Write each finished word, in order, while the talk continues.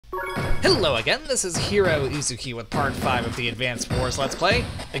Hello again, this is Heero Uzuki with part 5 of the Advanced Wars Let's Play,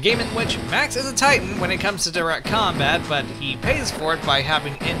 a game in which Max is a titan when it comes to direct combat, but he pays for it by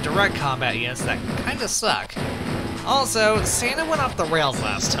having indirect combat units that kinda suck. Also, Santa went off the rails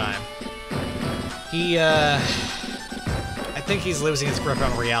last time. I think he's losing his grip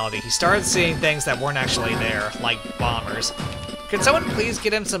on reality. He started seeing things that weren't actually there, like bombers. Could someone please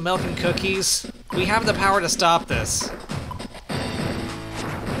get him some milk and cookies? We have the power to stop this.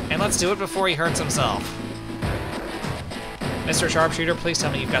 And let's do it before he hurts himself. Mr. Sharpshooter, please tell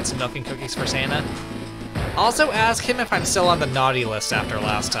me you've got some milk and cookies for Santa. Also ask him if I'm still on the naughty list after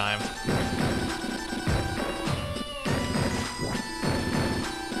last time.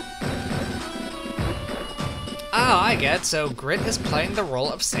 Oh, I get. So Grit is playing the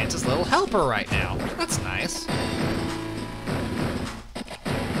role of Santa's little helper right now. That's nice.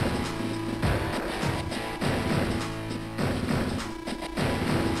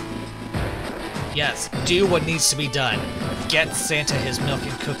 Yes, do what needs to be done. Get Santa his milk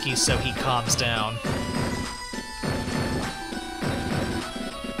and cookies so he calms down.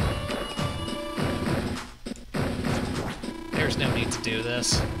 There's no need to do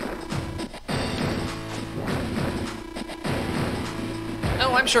this.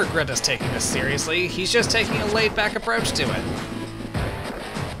 Oh, I'm sure Grit is taking this seriously. He's just taking a laid-back approach to it.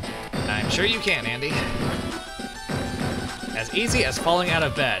 I'm sure you can, Andy. As easy as falling out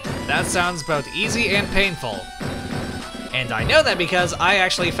of bed. That sounds both easy and painful. And I know that because I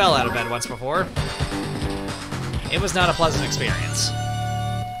actually fell out of bed once before. It was not a pleasant experience.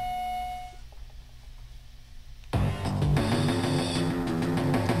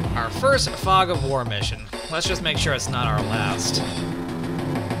 Our first Fog of War mission. Let's just make sure it's not our last.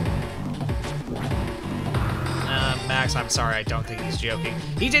 Max, I'm sorry, I don't think he's joking.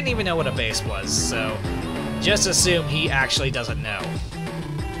 He didn't even know what a base was, so just assume he actually doesn't know.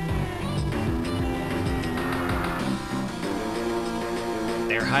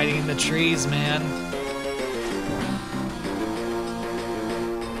 They're hiding in the trees, man.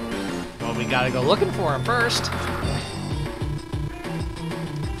 Well, we gotta go looking for him first.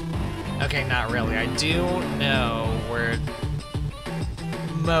 Okay, not really. I do know where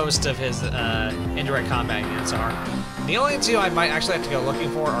most of his indirect combat units are. The only two I might actually have to go looking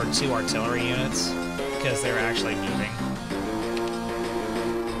for are 2 artillery units, because they're actually moving.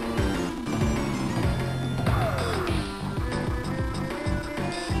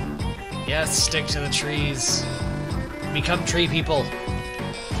 Yes, stick to the trees. Become tree people.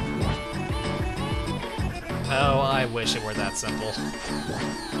 Oh, I wish it were that simple.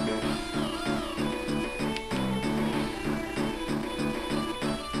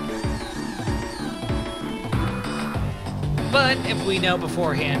 But if we know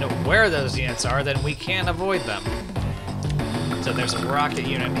beforehand where those units are, then we can avoid them. So there's a rocket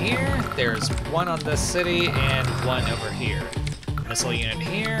unit here, there's one on this city, and one over here. Missile unit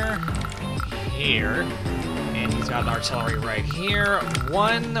here, here, and he's got an artillery right here.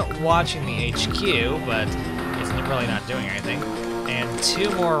 One watching the HQ, but it's really not doing anything. And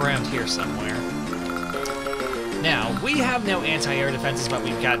 2 more around here somewhere. Now, we have no anti-air defenses, but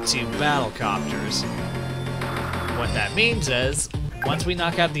we've got 2 battle copters. What that means is, once we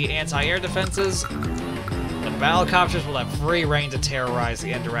knock out the anti-air defenses, the battlecopters will have free reign to terrorize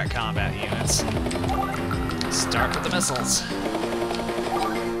the indirect combat units. Start with the missiles.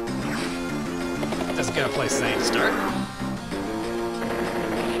 That's a good place to start.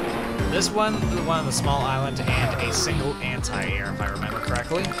 This one on the small island, and a single anti-air, if I remember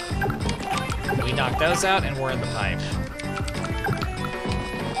correctly. We knock those out, and we're in the pipe.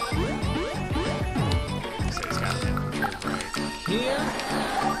 Here.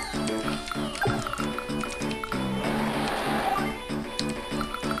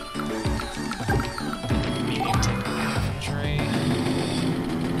 Medium technical infantry.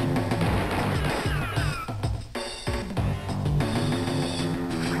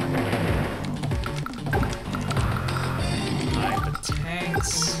 Hide the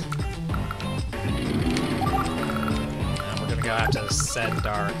tanks. And we're gonna go have to send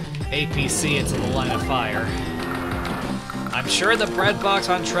our APC into the line of fire. I'm sure the bread box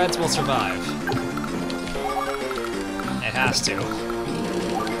on treads will survive. It has to.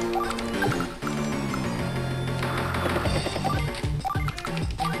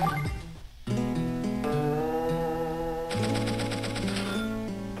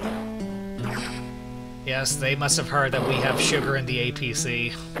 Yes, they must have heard that we have sugar in the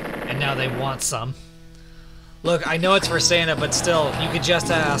APC, and now they want some. Look, I know it's for Santa, but still, you could just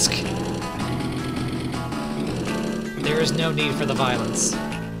ask. There is no need for the violence.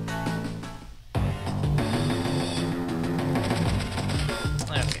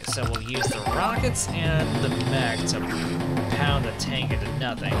 Okay, So we'll use the rockets and the mech to pound the tank into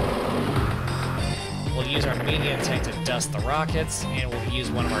nothing. We'll use our medium tank to dust the rockets, and we'll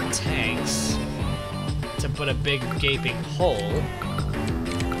use one of our tanks to put a big gaping hole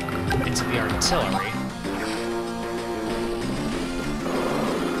into the artillery.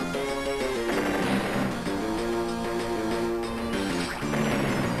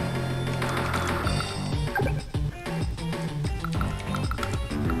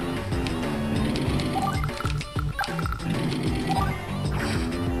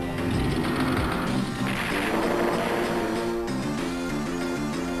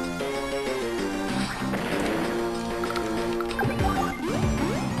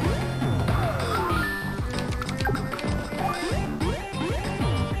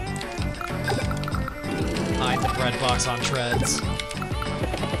 Red box on treads.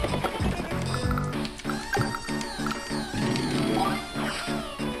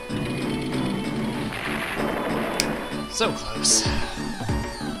 So close.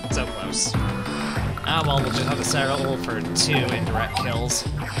 So close. Ah, well, we'll just have to settle for 2 indirect kills.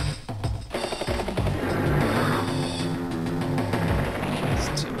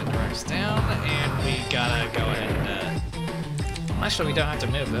 That's 2 indirects down, and we gotta go ahead and... Actually, we don't have to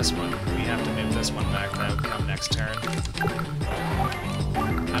move this one. We have to move this one back. That would come next turn.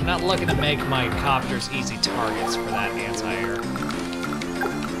 I'm not looking to make my copters easy targets for that anti-air.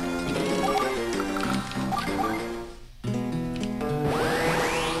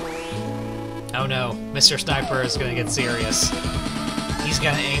 Oh no, Mr. Sniper is gonna get serious. He's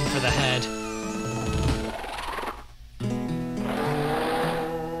gonna aim for the head.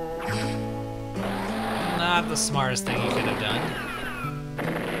 Not the smartest thing you could have done.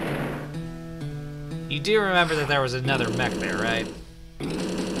 You do remember that there was another mech there, right?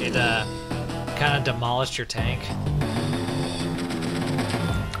 It, kind of demolished your tank.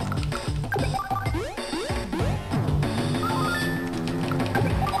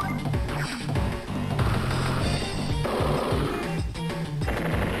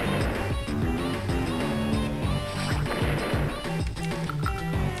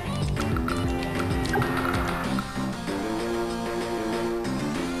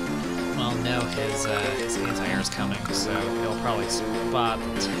 His anti-air's coming, so he'll probably spot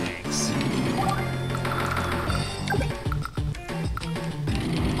the tanks.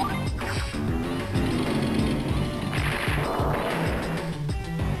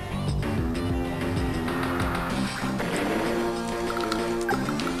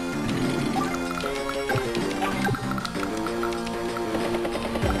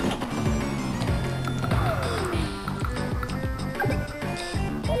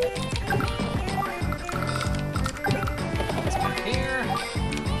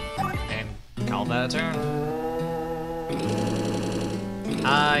 That a turn?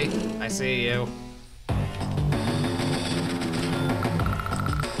 Hi, I see you.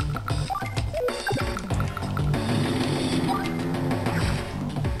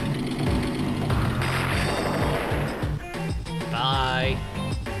 Bye.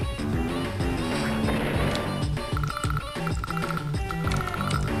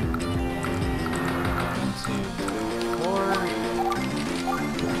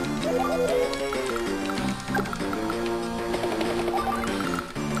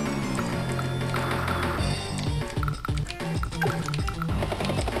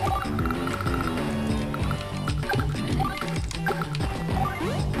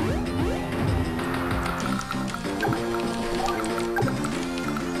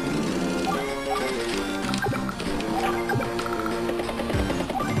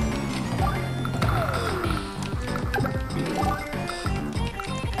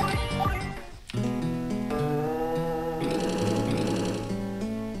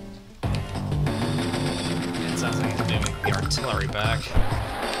 Artillery back.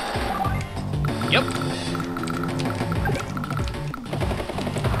 Yep.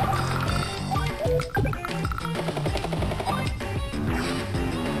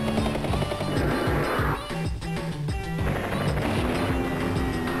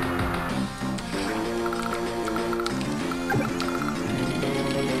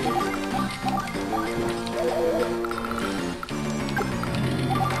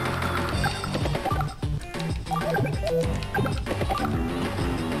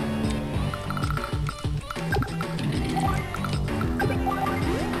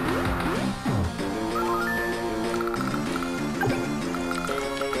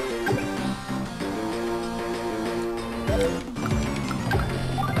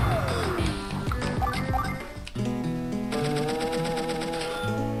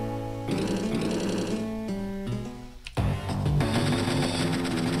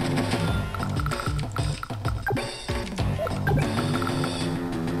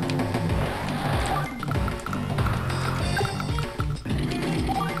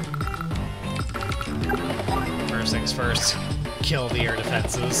 first kill the air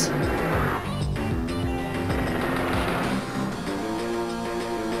defenses.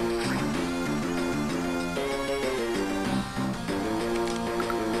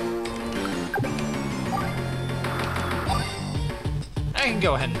 I can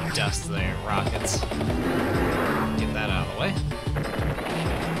go ahead and dust the rockets. Get that out of the way.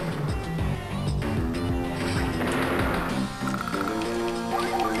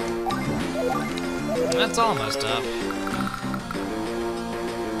 And that's almost up.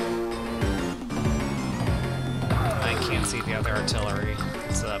 I can't see the other artillery.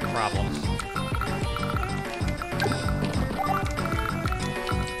 It's a problem.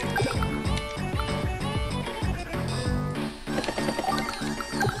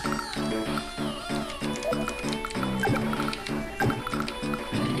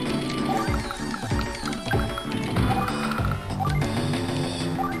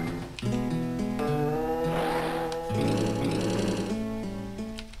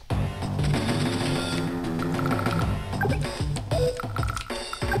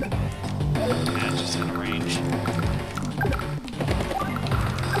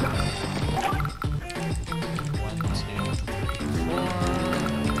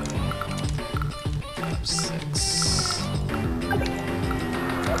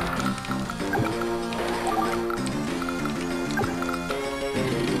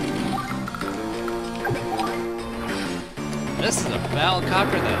 This is a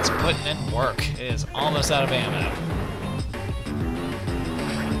Valcopter that's putting in work. It is almost out of ammo.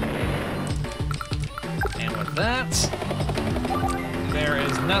 And with that, there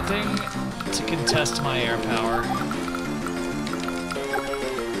is nothing to contest my air power.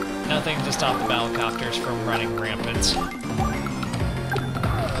 Nothing to stop the Valcopters from running rampant.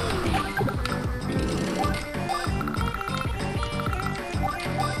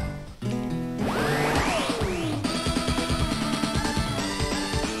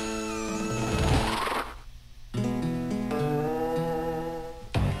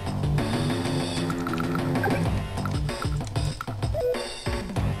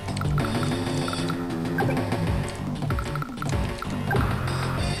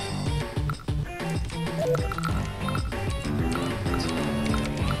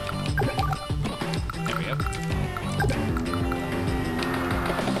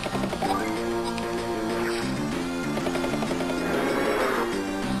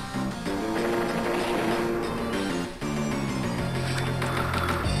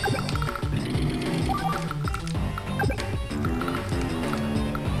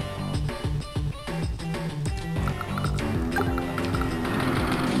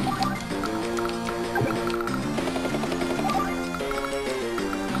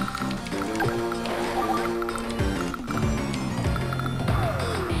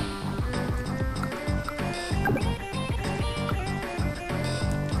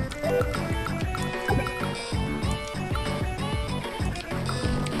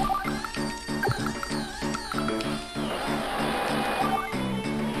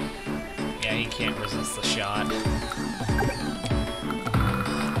 Can't resist the shot.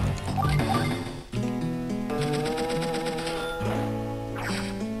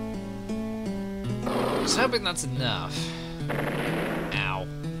 Just hoping that's enough. Ow.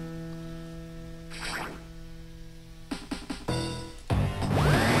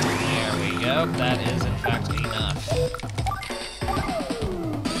 There we go. That is in fact enough.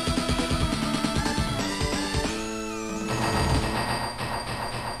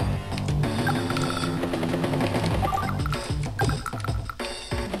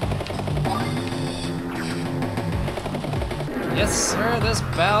 Yes, sir, this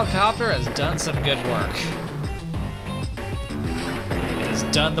Valcopter has done some good work. It has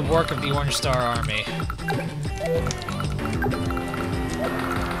done the work of the Orange Star Army.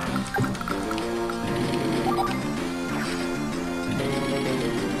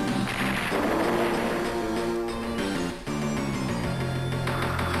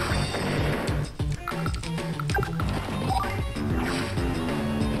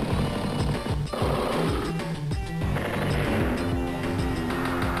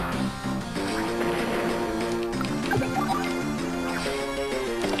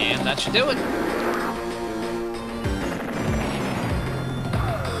 And that should do it.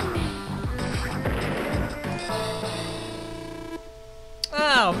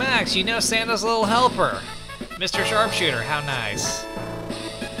 Oh, Max, you know Santa's little helper. Mr. Sharpshooter, how nice.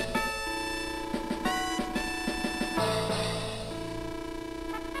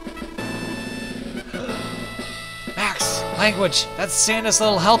 Max, language, that's Santa's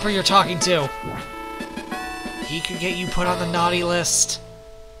little helper you're talking to. He could get you put on the naughty list.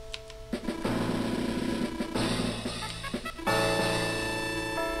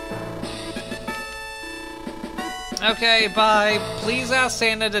 Okay, bye. Please ask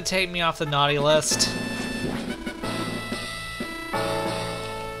Santa to take me off the naughty list.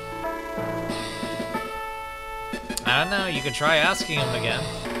 I don't know, you could try asking him again.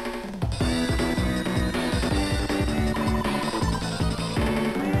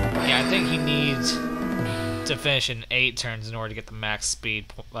 Yeah, I think he needs to finish in 8 turns in order to get the max speed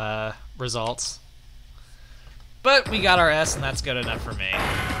results. But we got our S, and that's good enough for me.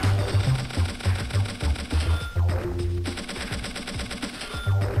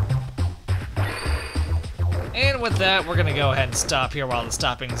 And with that, we're gonna go ahead and stop here while the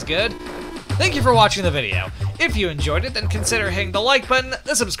stopping's good. Thank you for watching the video. If you enjoyed it, then consider hitting the like button,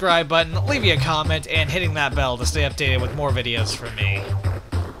 the subscribe button, leaving a comment, and hitting that bell to stay updated with more videos from me.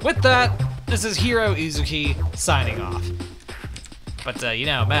 With that, this is Heero Uzuki signing off. But, you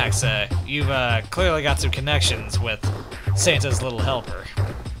know, Max, you've clearly got some connections with Santa's little helper.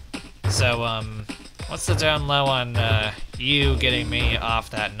 So, what's the down low on you getting me off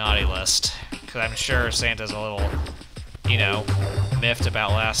that naughty list? Because I'm sure Santa's a little, you know, miffed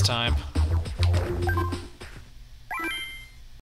about last time.